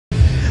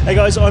Hey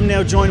guys, I'm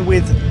now joined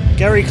with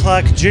Gary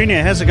Clark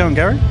Jr. How's it going,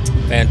 Gary?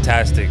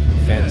 Fantastic,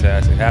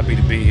 fantastic. Happy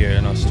to be here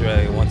in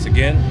Australia once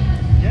again.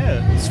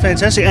 Yeah, it's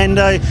fantastic. And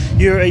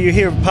you're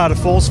here part of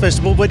Falls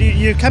Festival, but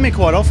you come here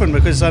quite often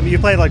because you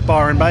play like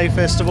Byron Bay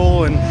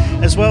Festival and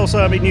as well. So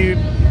I mean, you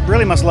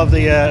really must love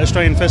the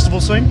Australian festival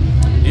scene.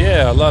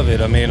 Yeah, I love it.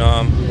 I mean,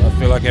 I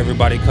feel like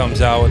everybody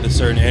comes out with a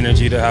certain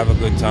energy to have a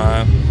good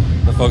time.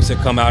 The folks that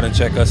come out and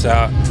check us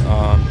out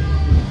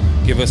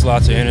give us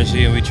lots of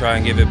energy, and we try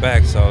and give it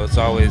back. So it's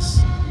always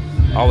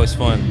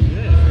fun.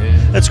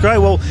 That's great.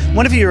 Well,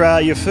 one of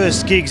your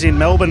first gigs in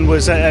Melbourne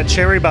was at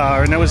Cherry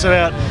Bar, and there was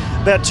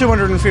about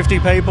 250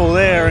 people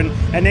there, and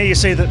now you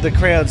see that the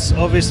crowd's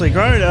obviously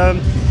grown.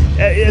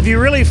 Have you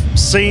really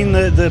seen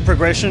the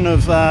progression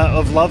of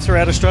love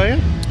throughout Australia?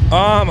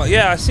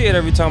 Yeah, I see it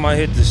every time I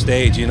hit the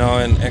stage, you know,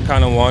 and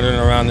kind of wandering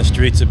around the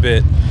streets a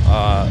bit.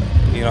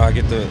 You know, I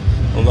get the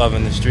love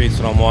in the streets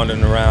when I'm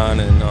wandering around,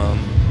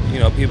 and you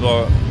know,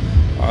 people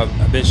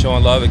have been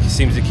showing love. It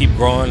seems to keep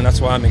growing, and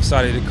that's why I'm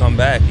excited to come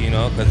back. You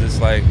know, because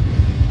it's like,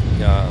 you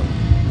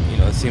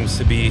know, it seems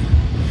to be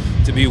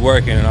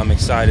working, and I'm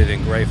excited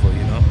and grateful.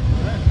 You know.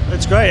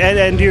 That's great,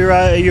 and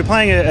you're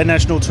playing a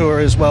national tour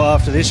as well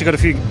after this. You've got a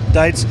few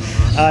dates.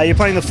 You're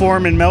playing the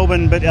Forum in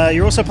Melbourne, but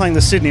you're also playing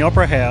the Sydney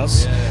Opera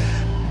House.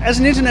 Yeah. As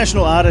an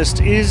international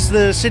artist, is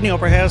the Sydney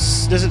Opera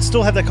House, does it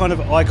still have that kind of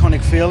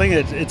iconic feeling?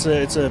 It's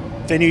a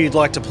venue you'd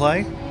like to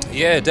play?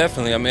 Yeah,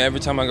 definitely. I mean, every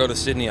time I go to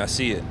Sydney, I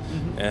see it,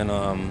 and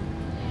I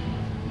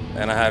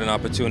had an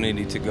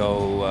opportunity to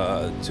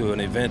go to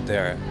an event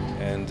there,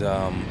 and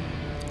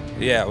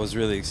yeah, I was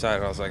really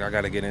excited. I was like, I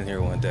got to get in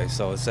here one day.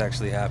 So it's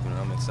actually happening.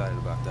 I'm excited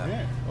about that.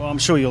 Yeah. Well, I'm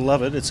sure you'll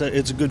love it. It's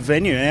a good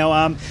venue.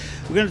 Now,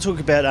 we're going to talk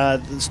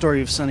about the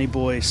story of Sonny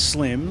Boy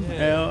Slim. Yeah.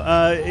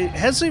 Now,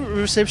 how's the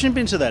reception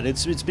been to that?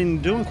 It's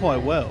been doing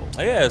quite well.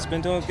 Yeah, it's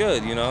been doing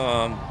good. You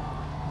know,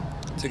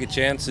 took a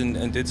chance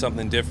and did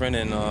something different,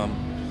 and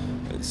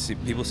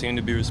people seem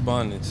to be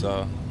responding.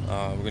 So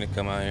we're going to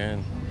come out here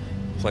and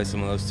play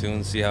some of those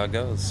tunes, see how it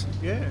goes.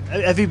 Yeah.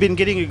 Have you been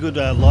getting a good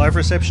live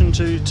reception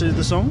to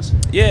the songs?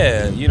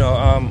 Yeah. You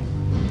know,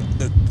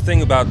 the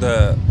thing about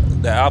the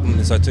album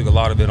is I took a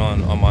lot of it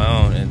on my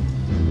own,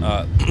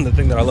 and the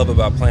thing that I love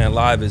about playing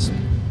live is,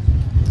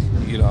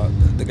 you know,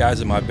 the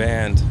guys in my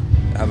band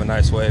have a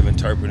nice way of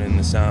interpreting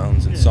the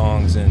sounds and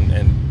songs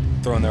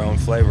and throwing their own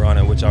flavor on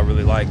it, which I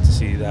really like to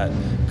see that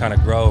kind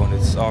of grow, and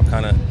it's all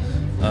kind of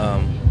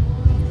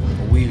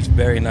weaved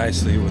very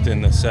nicely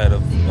within the set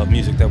of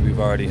music that we've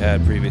already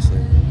had previously.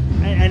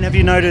 And have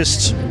you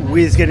noticed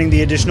with getting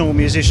the additional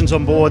musicians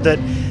on board that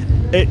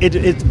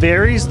it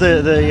varies?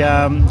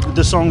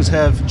 The songs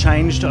have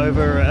changed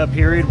over a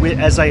period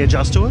as they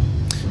adjust to it?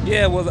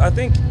 Yeah, well, I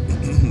think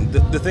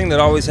the thing that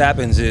always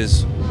happens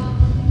is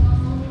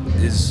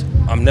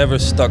I'm never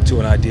stuck to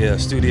an idea.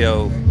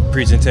 Studio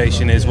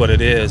presentation is what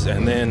it is,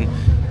 and then,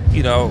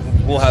 you know,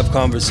 we'll have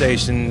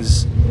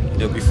conversations, you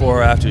know, before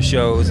or after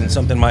shows, and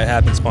something might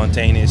happen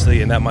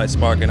spontaneously, and that might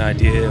spark an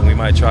idea, and we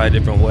might try a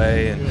different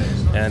way,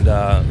 and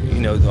you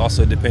know,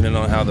 also depending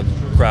on how the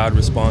crowd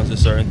responds to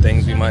certain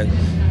things, we might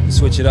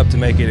switch it up to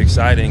make it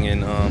exciting,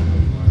 and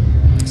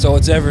so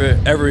it's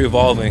ever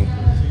evolving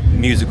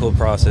musical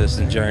process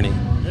and journey.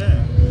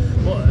 Yeah.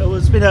 Well,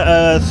 it's been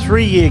a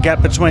 3-year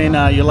gap between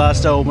your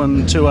last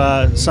album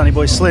to Sonny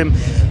Boy Slim.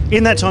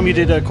 In that time, you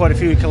did quite a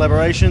few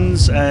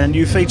collaborations, and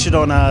you featured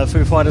on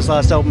Foo Fighters'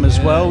 last album as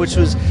well, which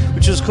was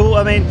cool.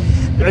 I mean,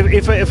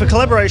 if a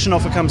collaboration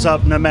offer comes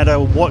up, no matter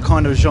what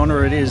kind of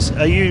genre it is,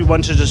 are you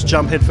one to just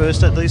jump head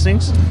first at these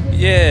things?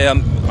 Yeah,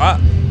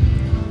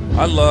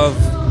 I love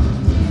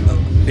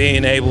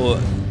being able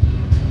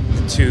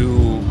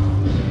to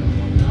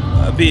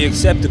be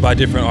accepted by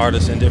different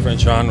artists in different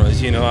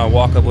genres. You know, I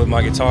walk up with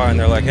my guitar and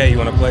they're like, hey, you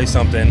want to play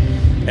something?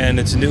 And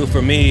it's new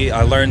for me.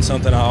 I learned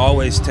something. I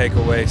always take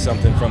away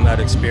something from that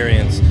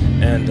experience.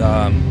 And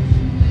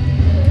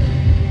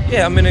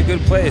yeah, I'm in a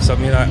good place. I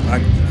mean,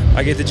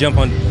 I get to jump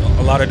on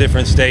a lot of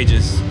different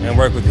stages and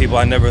work with people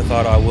I never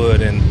thought I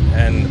would. And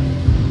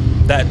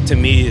that to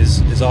me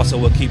is also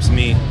what keeps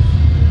me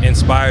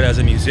inspired as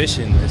a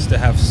musician, is to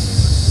have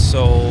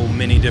so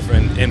many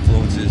different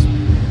influences.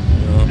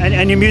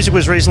 And your music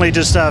was recently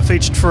just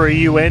featured for a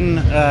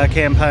UN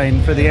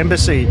campaign for the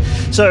embassy.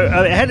 So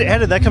how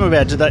did that come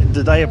about? Did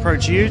they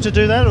approach you to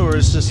do that, or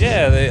is just?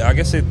 Yeah, I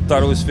guess they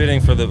thought it was fitting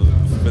for the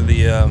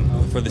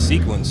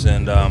sequence,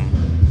 and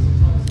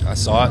I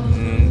saw it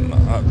and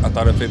I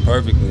thought it fit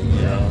perfectly.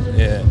 You know,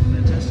 yeah.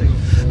 Fantastic.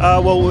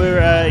 Well, we're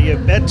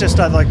at just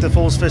like the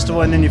Falls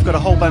Festival, and then you've got a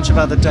whole bunch of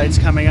other dates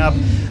coming up.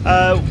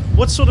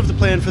 What's sort of the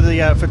plan for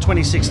for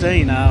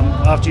 2016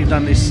 after you've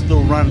done this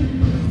little run?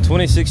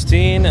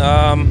 2016,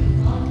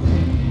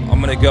 I'm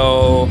gonna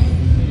go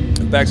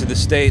back to the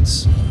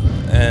States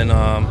and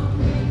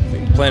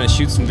plan to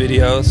shoot some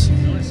videos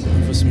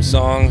for some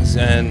songs,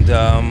 and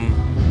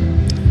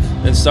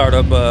start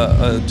up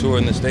a tour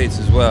in the States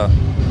as well.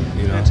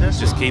 You know,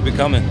 fantastic. Just keep it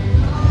coming.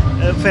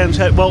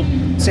 Fantastic. Well,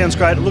 sounds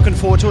great. Looking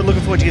forward to it.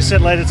 Looking forward to your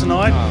set later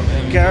tonight.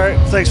 Oh, Garrett,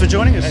 thanks for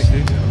joining us.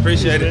 Thanks, dude.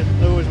 Appreciate it.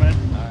 Always, man.